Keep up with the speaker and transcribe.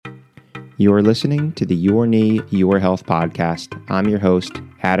You are listening to the Your Knee, Your Health podcast. I'm your host,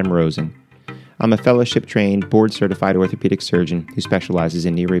 Adam Rosen. I'm a fellowship-trained, board-certified orthopedic surgeon who specializes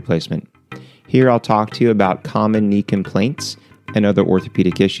in knee replacement. Here I'll talk to you about common knee complaints and other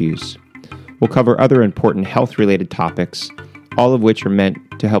orthopedic issues. We'll cover other important health-related topics, all of which are meant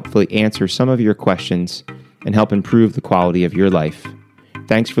to helpfully answer some of your questions and help improve the quality of your life.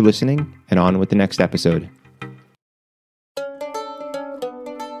 Thanks for listening, and on with the next episode.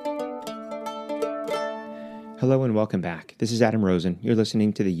 Hello and welcome back. This is Adam Rosen. You're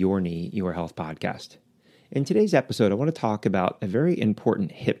listening to the Your Knee, Your Health podcast. In today's episode, I want to talk about a very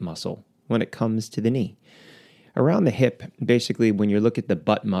important hip muscle when it comes to the knee. Around the hip, basically when you look at the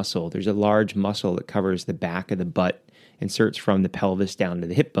butt muscle, there's a large muscle that covers the back of the butt, inserts from the pelvis down to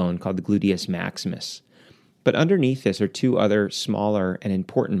the hip bone called the gluteus maximus. But underneath this are two other smaller and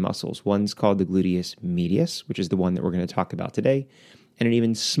important muscles. One's called the gluteus medius, which is the one that we're going to talk about today, and an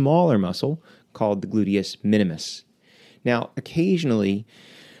even smaller muscle called the gluteus minimus. Now, occasionally,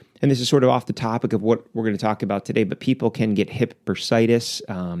 and this is sort of off the topic of what we're going to talk about today, but people can get hip bursitis.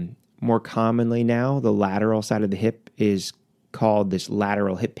 More commonly now, the lateral side of the hip is called this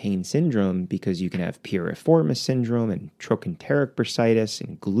lateral hip pain syndrome because you can have piriformis syndrome and trochanteric bursitis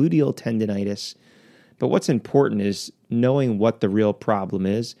and gluteal tendinitis. But what's important is knowing what the real problem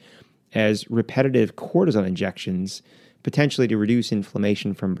is, as repetitive cortisone injections, potentially to reduce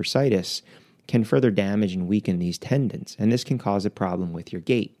inflammation from bursitis, can further damage and weaken these tendons, and this can cause a problem with your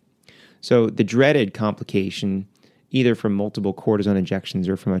gait. So the dreaded complication, either from multiple cortisone injections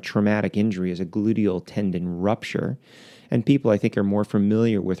or from a traumatic injury, is a gluteal tendon rupture. And people, I think, are more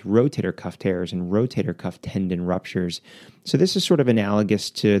familiar with rotator cuff tears and rotator cuff tendon ruptures. So this is sort of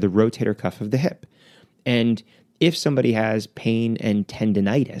analogous to the rotator cuff of the hip. And if somebody has pain and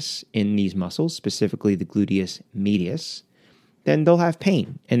tendinitis in these muscles, specifically the gluteus medius, then they'll have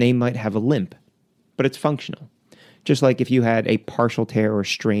pain and they might have a limp, but it's functional. Just like if you had a partial tear or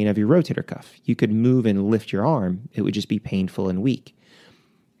strain of your rotator cuff, you could move and lift your arm, it would just be painful and weak.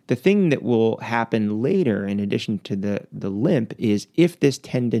 The thing that will happen later, in addition to the limp, is if this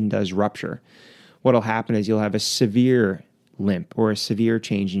tendon does rupture, what'll happen is you'll have a severe limp or a severe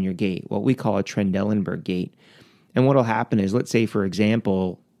change in your gait, what we call a Trendelenburg gait. And what'll happen is, let's say, for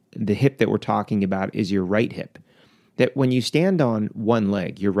example, the hip that we're talking about is your right hip. That when you stand on one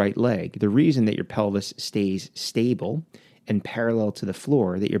leg, your right leg, the reason that your pelvis stays stable and parallel to the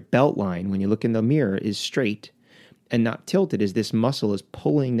floor, that your belt line, when you look in the mirror, is straight and not tilted, is this muscle is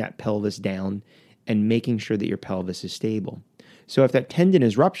pulling that pelvis down and making sure that your pelvis is stable. So if that tendon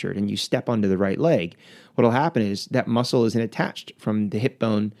is ruptured and you step onto the right leg, what will happen is that muscle isn't attached from the hip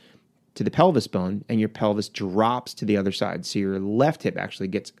bone to the pelvis bone, and your pelvis drops to the other side. So your left hip actually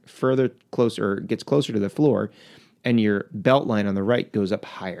gets closer to the floor, and your belt line on the right goes up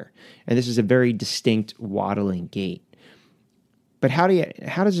higher. And this is a very distinct waddling gait. But how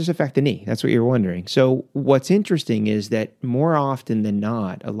does this affect the knee? That's what you're wondering. So what's interesting is that more often than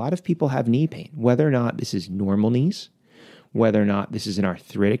not, a lot of people have knee pain, whether or not this is normal knees, whether or not this is an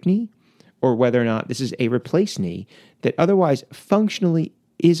arthritic knee, or whether or not this is a replaced knee that otherwise functionally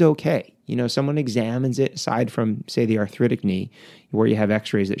is okay. You know, someone examines it aside from, say, the arthritic knee, where you have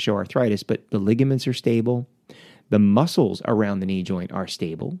x-rays that show arthritis, but the ligaments are stable. The muscles around the knee joint are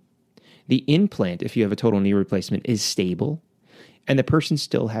stable. The implant, if you have a total knee replacement, is stable. And the person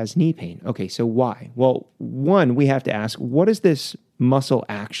still has knee pain. Okay, so why? Well, one, we have to ask, what does this muscle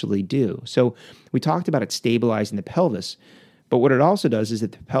actually do? So we talked about it stabilizing the pelvis, but what it also does is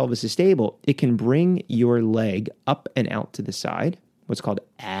that the pelvis is stable. It can bring your leg up and out to the side, what's called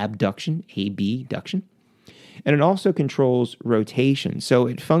abduction, abduction. And it also controls rotation. So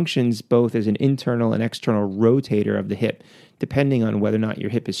it functions both as an internal and external rotator of the hip, depending on whether or not your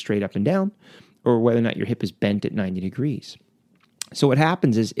hip is straight up and down or whether or not your hip is bent at 90 degrees. So what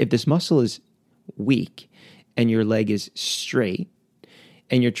happens is if this muscle is weak and your leg is straight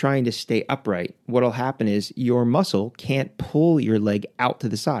and you're trying to stay upright, what will happen is your muscle can't pull your leg out to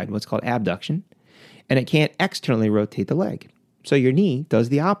the side, what's called abduction, and it can't externally rotate the leg. So your knee does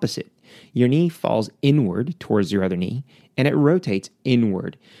the opposite. Your knee falls inward towards your other knee, and it rotates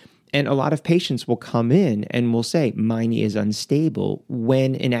inward. And a lot of patients will come in and will say, my knee is unstable,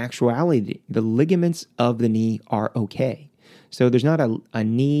 when in actuality, the ligaments of the knee are okay. So there's not a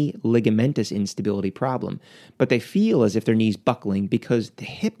knee ligamentous instability problem, but they feel as if their knee's buckling because the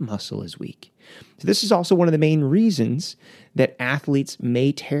hip muscle is weak. So this is also one of the main reasons that athletes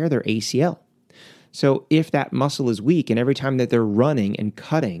may tear their ACL. So if that muscle is weak and every time that they're running and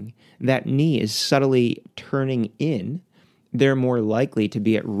cutting, that knee is subtly turning in, they're more likely to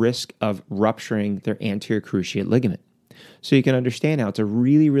be at risk of rupturing their anterior cruciate ligament. So you can understand how it's a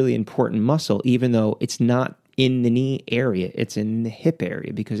really, really important muscle, even though it's not in the knee area, it's in the hip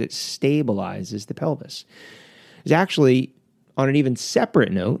area because it stabilizes the pelvis. There's actually, on an even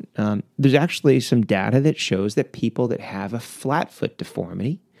separate note, there's actually some data that shows that people that have a flat foot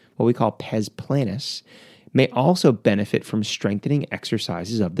deformity, what we call pes planus, may also benefit from strengthening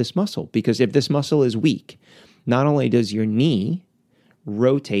exercises of this muscle. Because if this muscle is weak, not only does your knee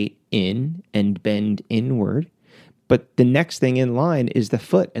rotate in and bend inward, but the next thing in line is the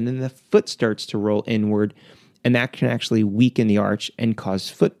foot, and then the foot starts to roll inward, and that can actually weaken the arch and cause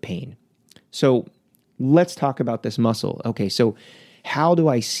foot pain. So let's talk about this muscle. Okay, so how do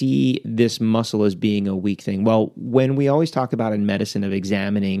I see this muscle as being a weak thing? Well, when we always talk about in medicine of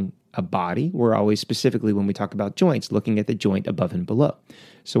examining a body, we're always specifically when we talk about joints, looking at the joint above and below.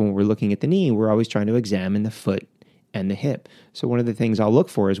 So when we're looking at the knee, we're always trying to examine the foot and the hip. So one of the things I'll look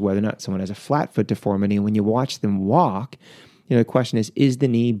for is whether or not someone has a flat foot deformity. And when you watch them walk, the question is the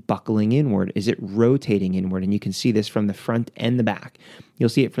knee buckling inward? Is it rotating inward? And you can see this from the front and the back. You'll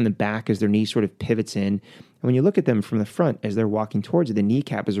see it from the back as their knee sort of pivots in. And when you look at them from the front as they're walking towards it, the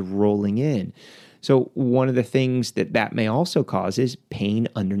kneecap is rolling in. So one of the things that may also cause is pain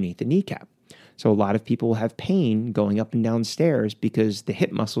underneath the kneecap. So a lot of people will have pain going up and down stairs because the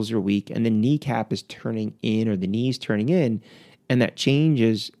hip muscles are weak and the kneecap is turning in or the knee's turning in, and that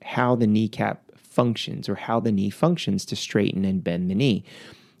changes how the kneecap functions or how the knee functions to straighten and bend the knee.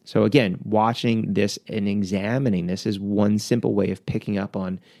 So again, watching this and examining this is one simple way of picking up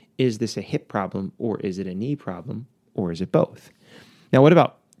on, is this a hip problem or is it a knee problem or is it both? Now, what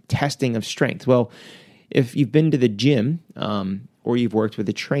about testing of strength? Well, if you've been to the gym or you've worked with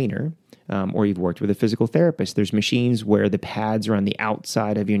a trainer or you've worked with a physical therapist, there's machines where the pads are on the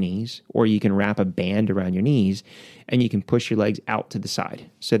outside of your knees, or you can wrap a band around your knees and you can push your legs out to the side.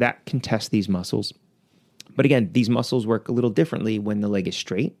 So that can test these muscles. But again, these muscles work a little differently when the leg is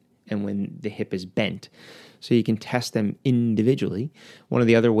straight and when the hip is bent. So you can test them individually. One of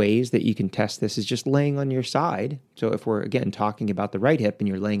the other ways that you can test this is just laying on your side. So if we're, again, talking about the right hip and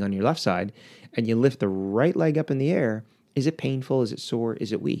you're laying on your left side and you lift the right leg up in the air, is it painful? Is it sore?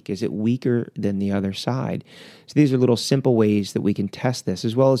 Is it weak? Is it weaker than the other side? So these are little simple ways that we can test this,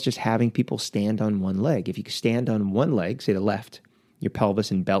 as well as just having people stand on one leg. If you stand on one leg, say the left, your pelvis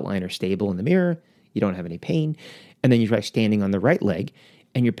and belt line are stable in the mirror, you don't have any pain, and then you try standing on the right leg,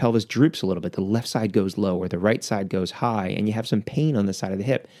 and your pelvis droops a little bit. The left side goes low or the right side goes high, and you have some pain on the side of the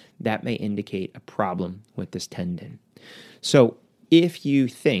hip. That may indicate a problem with this tendon. So if you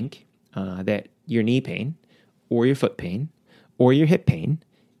think that your knee pain or your foot pain or your hip pain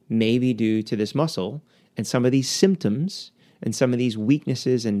may be due to this muscle, and some of these symptoms and some of these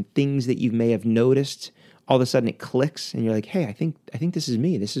weaknesses and things that you may have noticed, all of a sudden it clicks and you're like, hey, I think this is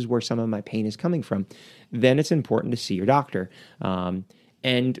me. This is where some of my pain is coming from. Then it's important to see your doctor.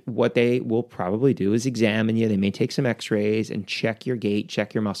 And what they will probably do is examine you. They may take some x-rays and check your gait,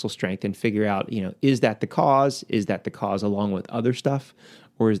 check your muscle strength, and figure out, is that the cause? Is that the cause along with other stuff?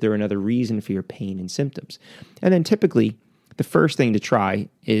 Or is there another reason for your pain and symptoms? And then typically, the first thing to try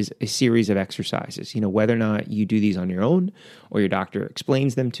is a series of exercises. Whether or not you do these on your own, or your doctor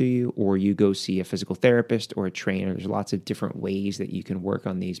explains them to you, or you go see a physical therapist or a trainer. There's lots of different ways that you can work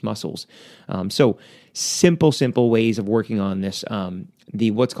on these muscles. So simple ways of working on this.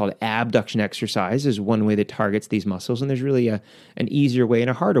 The what's called abduction exercise is one way that targets these muscles, and there's really an easier way and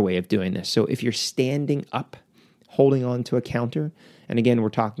a harder way of doing this. So if you're standing up, holding on to a counter, and again, we're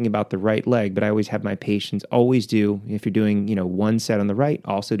talking about the right leg, but I always have my patients always do, if you're doing, one set on the right,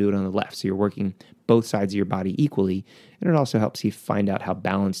 also do it on the left. So you're working both sides of your body equally, and it also helps you find out how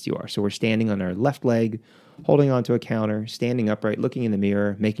balanced you are. So we're standing on our left leg, holding onto a counter, standing upright, looking in the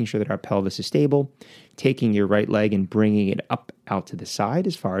mirror, making sure that our pelvis is stable, taking your right leg and bringing it up out to the side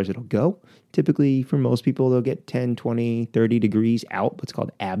as far as it'll go. Typically, for most people, they'll get 10, 20, 30 degrees out, what's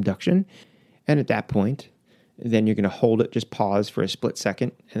called abduction. And at that point, then you're going to hold it, just pause for a split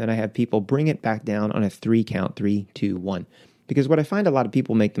second, and then I have people bring it back down on a 3 count, 3, 2, 1. Because what I find a lot of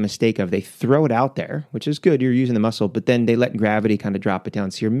people make the mistake of, they throw it out there, which is good, you're using the muscle, but then they let gravity kind of drop it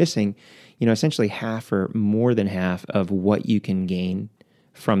down. So you're missing, essentially half or more than half of what you can gain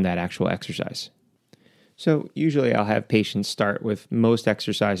from that actual exercise. So usually I'll have patients start with most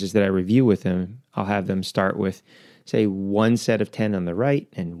exercises that I review with them. I'll have them start with, say, 1 set of 10 on the right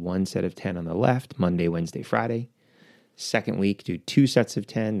and 1 set of 10 on the left, Monday, Wednesday, Friday. Second week, do 2 sets of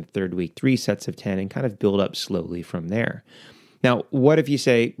 10. The third week, 3 sets of 10, and kind of build up slowly from there. Now, what if you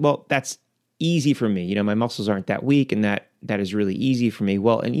say, well, that's easy for me. My muscles aren't that weak, and that is really easy for me.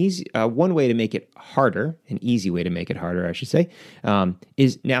 Well, one way to make it harder, an easy way to make it harder, I should say,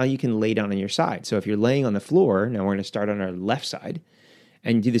 is now you can lay down on your side. So if you're laying on the floor, now we're going to start on our left side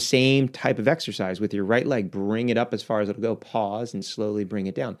and do the same type of exercise with your right leg. Bring it up as far as it'll go, pause, and slowly bring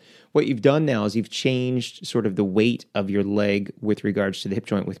it down. What you've done now is you've changed sort of the weight of your leg with regards to the hip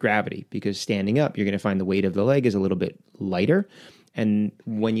joint with gravity, because standing up, you're going to find the weight of the leg is a little bit lighter. And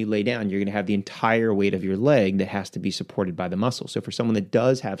when you lay down, you're going to have the entire weight of your leg that has to be supported by the muscle. So for someone that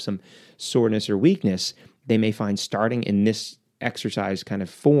does have some soreness or weakness, they may find starting in this exercise kind of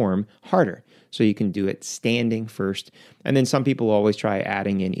form harder. So you can do it standing first. And then some people always try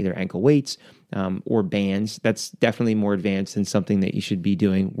adding in either ankle weights or bands. That's definitely more advanced than something that you should be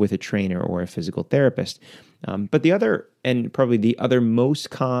doing with a trainer or a physical therapist. But the other, and probably the other most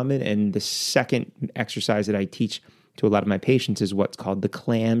common and the second exercise that I teach to a lot of my patients is what's called the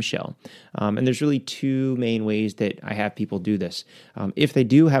clamshell. And there's really two main ways that I have people do this. If they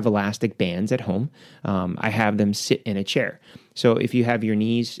do have elastic bands at home, I have them sit in a chair. So if you have your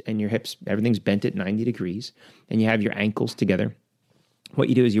knees and your hips, everything's bent at 90 degrees, and you have your ankles together, what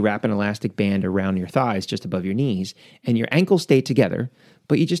you do is you wrap an elastic band around your thighs just above your knees, and your ankles stay together,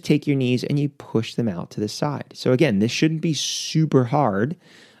 but you just take your knees and you push them out to the side. So again, this shouldn't be super hard.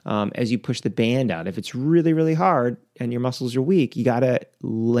 As you push the band out. If it's really, really hard and your muscles are weak, you got to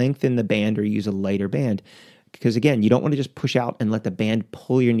lengthen the band or use a lighter band. Because again, you don't want to just push out and let the band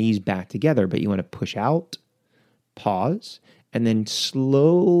pull your knees back together, but you want to push out, pause, and then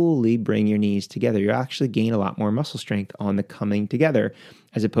slowly bring your knees together. You actually gain a lot more muscle strength on the coming together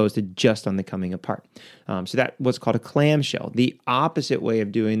as opposed to just on the coming apart. So that's what's called a clamshell. The opposite way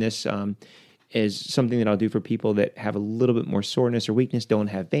of doing this is something that I'll do for people that have a little bit more soreness or weakness, don't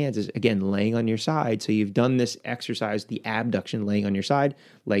have bands, is again, laying on your side. So you've done this exercise, the abduction, laying on your side,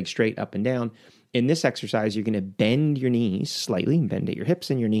 legs straight up and down. In this exercise, you're going to bend your knees slightly, bend at your hips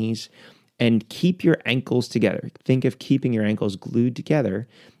and your knees, and keep your ankles together. Think of keeping your ankles glued together.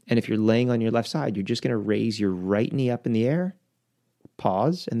 And if you're laying on your left side, you're just going to raise your right knee up in the air,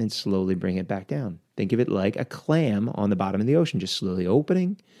 pause, and then slowly bring it back down. Think of it like a clam on the bottom of the ocean, just slowly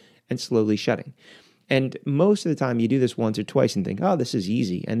opening and slowly shutting. And most of the time you do this once or twice and think, oh, this is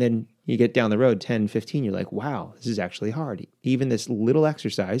easy. And then you get down the road 10, 15, you're like, wow, this is actually hard. Even this little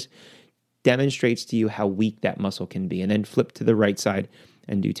exercise demonstrates to you how weak that muscle can be. And then flip to the right side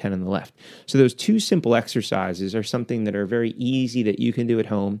and do 10 on the left. So those two simple exercises are something that are very easy that you can do at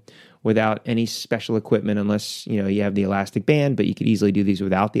home without any special equipment, unless you have the elastic band, but you could easily do these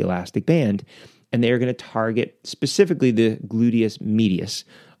without the elastic band. And they are going to target specifically the gluteus medius.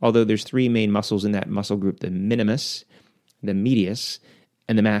 Although there's three main muscles in that muscle group, the minimus, the medius,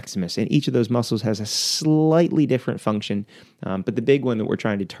 and the maximus. And each of those muscles has a slightly different function. But the big one that we're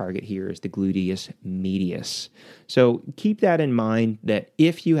trying to target here is the gluteus medius. So keep that in mind, that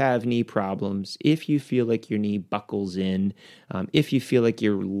if you have knee problems, if you feel like your knee buckles in, if you feel like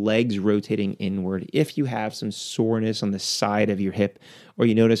your leg's rotating inward, if you have some soreness on the side of your hip, or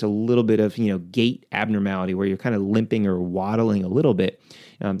you notice a little bit of gait abnormality where you're kind of limping or waddling a little bit,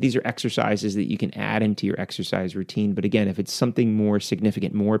 these are exercises that you can add into your exercise routine. But again, if it's something more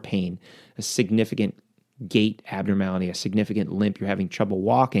significant, more pain, a significant gait abnormality, a significant limp, you're having trouble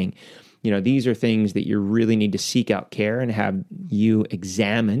walking, these are things that you really need to seek out care and have you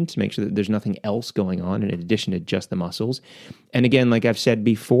examined to make sure that there's nothing else going on in addition to just the muscles. And again, like I've said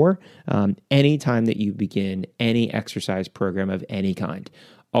before, anytime that you begin any exercise program of any kind,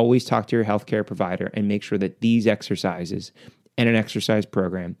 always talk to your healthcare provider and make sure that these exercises and an exercise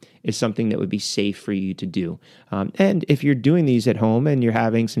program is something that would be safe for you to do. And if you're doing these at home and you're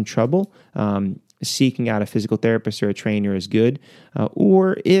having some trouble, seeking out a physical therapist or a trainer is good.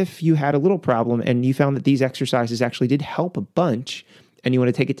 Or if you had a little problem and you found that these exercises actually did help a bunch and you want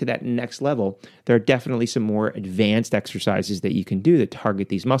to take it to that next level, there are definitely some more advanced exercises that you can do that target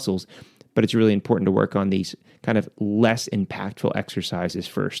these muscles. But it's really important to work on these kind of less impactful exercises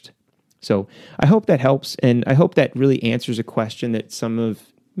first. So I hope that helps, and I hope that really answers a question that some of,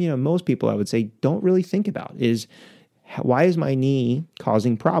 most people I would say don't really think about, is why is my knee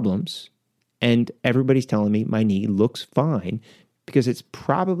causing problems? And everybody's telling me my knee looks fine, because it's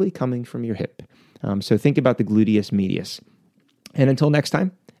probably coming from your hip. So think about the gluteus medius. And until next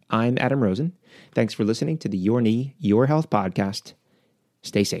time, I'm Adam Rosen. Thanks for listening to the Your Knee, Your Health podcast.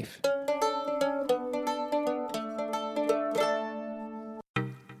 Stay safe.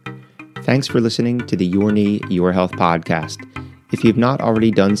 Thanks for listening to the Your Knee, Your Health podcast. If you've not already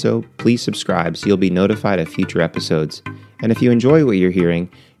done so, please subscribe so you'll be notified of future episodes. And if you enjoy what you're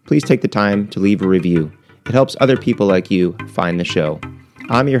hearing, please take the time to leave a review. It helps other people like you find the show.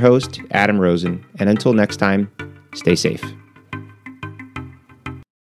 I'm your host, Adam Rosen, and until next time, stay safe.